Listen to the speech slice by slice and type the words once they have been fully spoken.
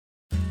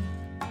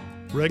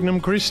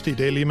Regnum Christi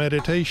Daily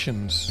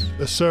Meditations,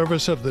 the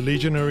service of the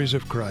Legionaries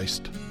of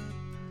Christ.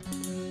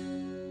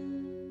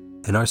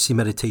 An RC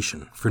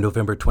Meditation for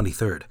November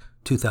 23rd,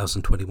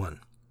 2021.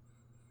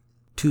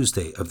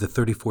 Tuesday of the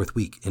 34th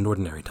week in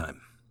Ordinary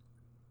Time.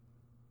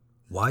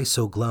 Why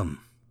so glum?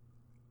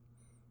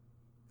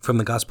 From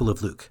the Gospel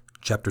of Luke,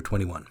 chapter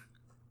 21.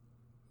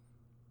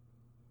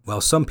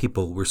 While some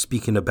people were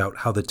speaking about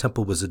how the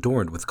temple was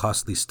adorned with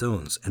costly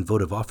stones and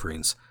votive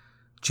offerings,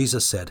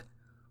 Jesus said,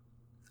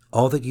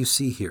 "All that you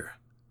see here,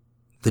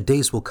 the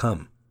days will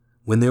come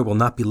when there will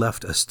not be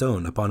left a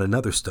stone upon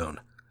another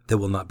stone that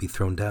will not be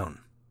thrown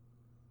down."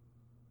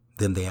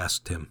 Then they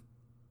asked him,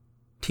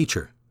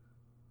 "Teacher,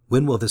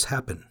 when will this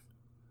happen?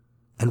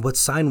 And what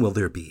sign will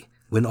there be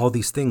when all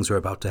these things are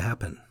about to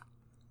happen?"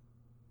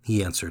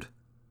 He answered,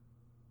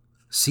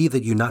 "See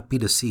that you not be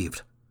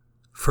deceived,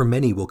 for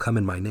many will come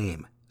in my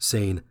name,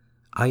 saying,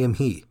 'I am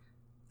he,'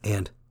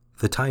 and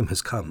 'The time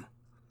has come.'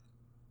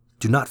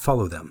 Do not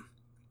follow them.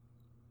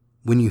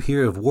 When you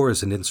hear of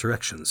wars and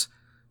insurrections,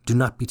 do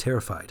not be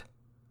terrified.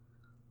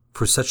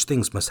 For such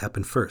things must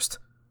happen first,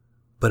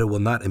 but it will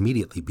not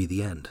immediately be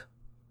the end."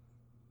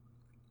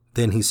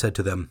 Then he said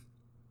to them,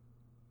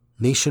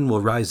 "Nation will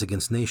rise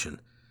against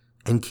nation,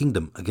 and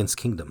kingdom against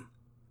kingdom.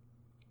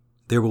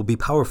 There will be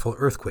powerful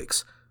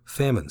earthquakes,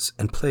 famines,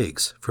 and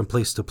plagues from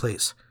place to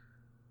place,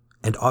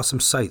 and awesome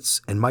sights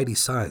and mighty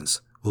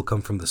signs will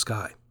come from the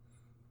sky."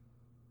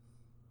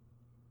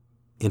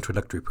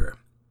 Introductory Prayer.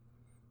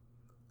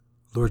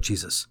 Lord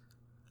Jesus,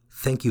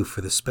 thank you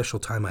for this special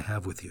time I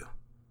have with you.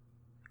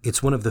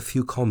 It's one of the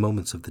few calm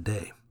moments of the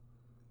day.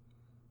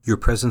 Your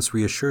presence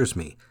reassures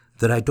me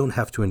that I don't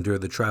have to endure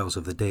the trials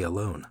of the day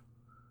alone.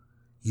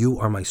 You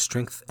are my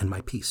strength and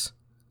my peace.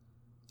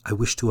 I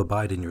wish to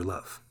abide in your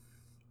love.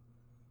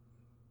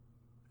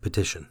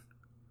 Petition.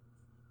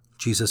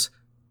 Jesus,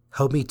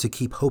 help me to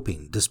keep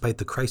hoping despite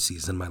the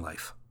crises in my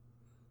life.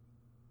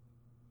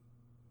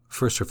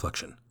 First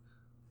reflection.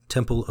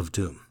 Temple of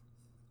Doom.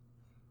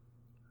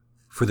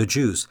 For the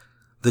Jews,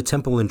 the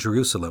temple in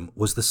Jerusalem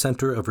was the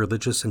center of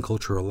religious and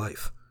cultural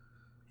life.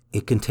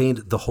 It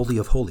contained the Holy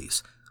of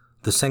Holies,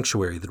 the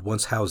sanctuary that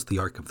once housed the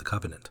Ark of the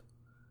Covenant.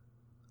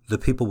 The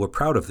people were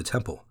proud of the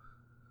temple,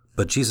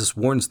 but Jesus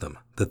warns them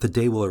that the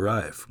day will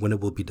arrive when it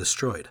will be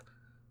destroyed,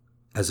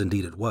 as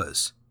indeed it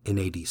was in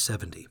AD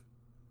 70.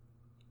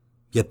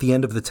 Yet the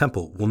end of the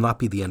temple will not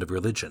be the end of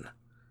religion.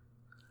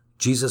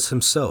 Jesus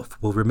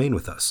himself will remain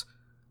with us,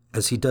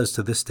 as he does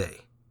to this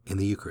day in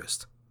the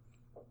Eucharist.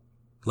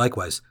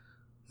 Likewise,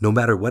 no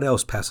matter what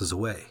else passes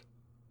away,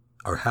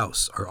 our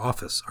house, our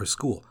office, our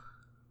school,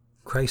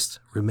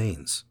 Christ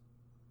remains.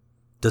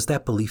 Does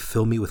that belief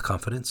fill me with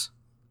confidence?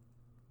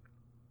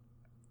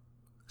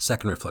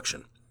 Second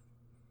reflection.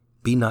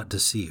 Be not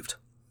deceived.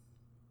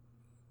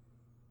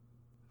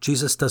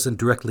 Jesus doesn't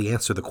directly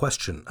answer the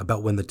question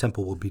about when the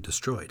temple will be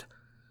destroyed.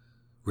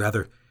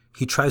 Rather,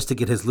 he tries to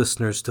get his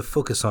listeners to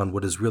focus on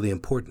what is really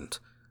important,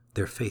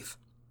 their faith.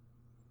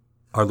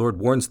 Our Lord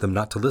warns them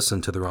not to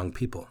listen to the wrong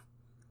people.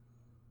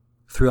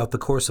 Throughout the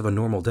course of a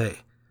normal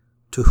day,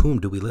 to whom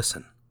do we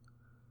listen?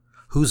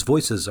 Whose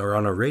voices are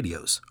on our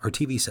radios, our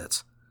TV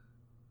sets?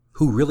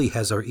 Who really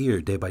has our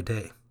ear day by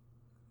day?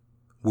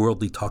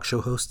 Worldly talk show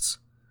hosts?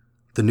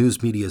 The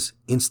news media's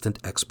instant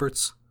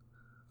experts?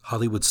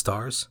 Hollywood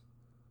stars?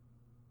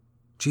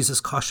 Jesus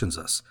cautions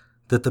us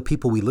that the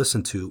people we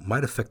listen to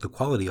might affect the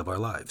quality of our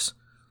lives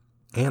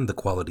and the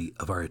quality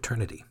of our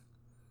eternity.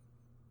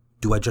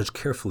 Do I judge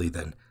carefully,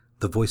 then,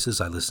 the voices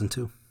I listen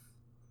to?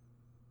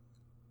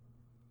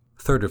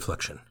 Third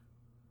reflection.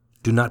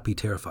 Do not be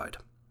terrified.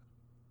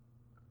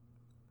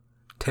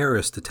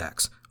 Terrorist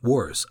attacks,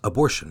 wars,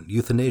 abortion,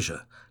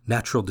 euthanasia,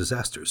 natural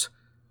disasters.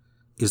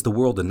 Is the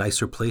world a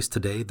nicer place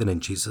today than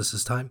in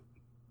Jesus' time?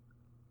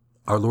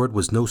 Our Lord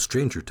was no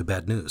stranger to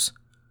bad news.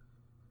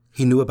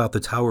 He knew about the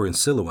tower in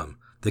Siloam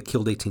that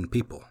killed 18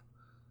 people,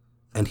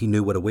 and he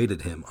knew what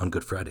awaited him on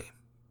Good Friday.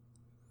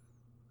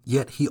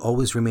 Yet he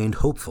always remained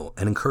hopeful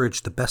and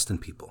encouraged the best in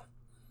people.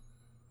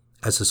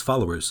 As his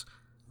followers,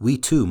 we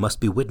too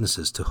must be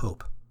witnesses to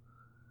hope.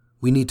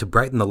 We need to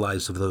brighten the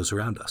lives of those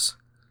around us.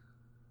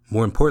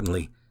 More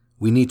importantly,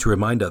 we need to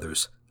remind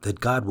others that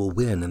God will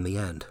win in the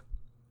end.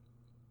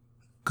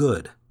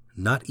 Good,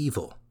 not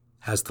evil,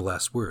 has the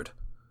last word.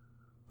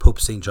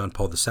 Pope St. John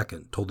Paul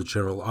II told the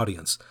general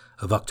audience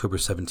of October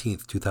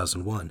 17,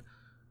 2001,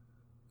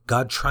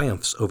 "God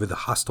triumphs over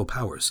the hostile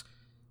powers,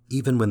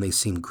 even when they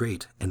seem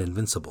great and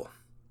invincible."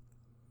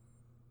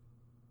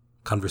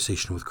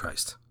 Conversation with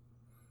Christ.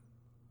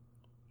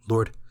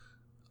 Lord,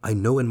 I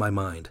know in my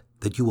mind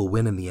that you will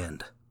win in the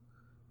end.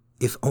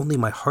 If only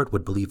my heart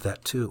would believe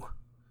that too.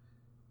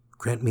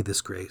 Grant me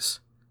this grace.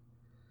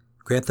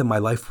 Grant that my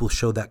life will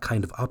show that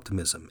kind of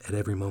optimism at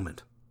every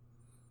moment.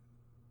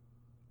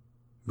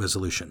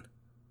 Resolution.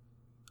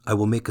 I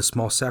will make a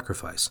small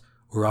sacrifice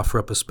or offer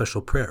up a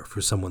special prayer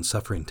for someone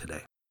suffering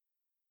today.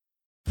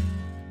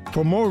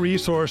 For more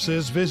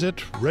resources, visit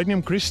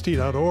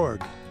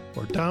regnumchristi.org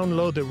or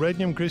download the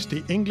Regnum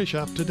Christi English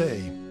app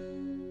today.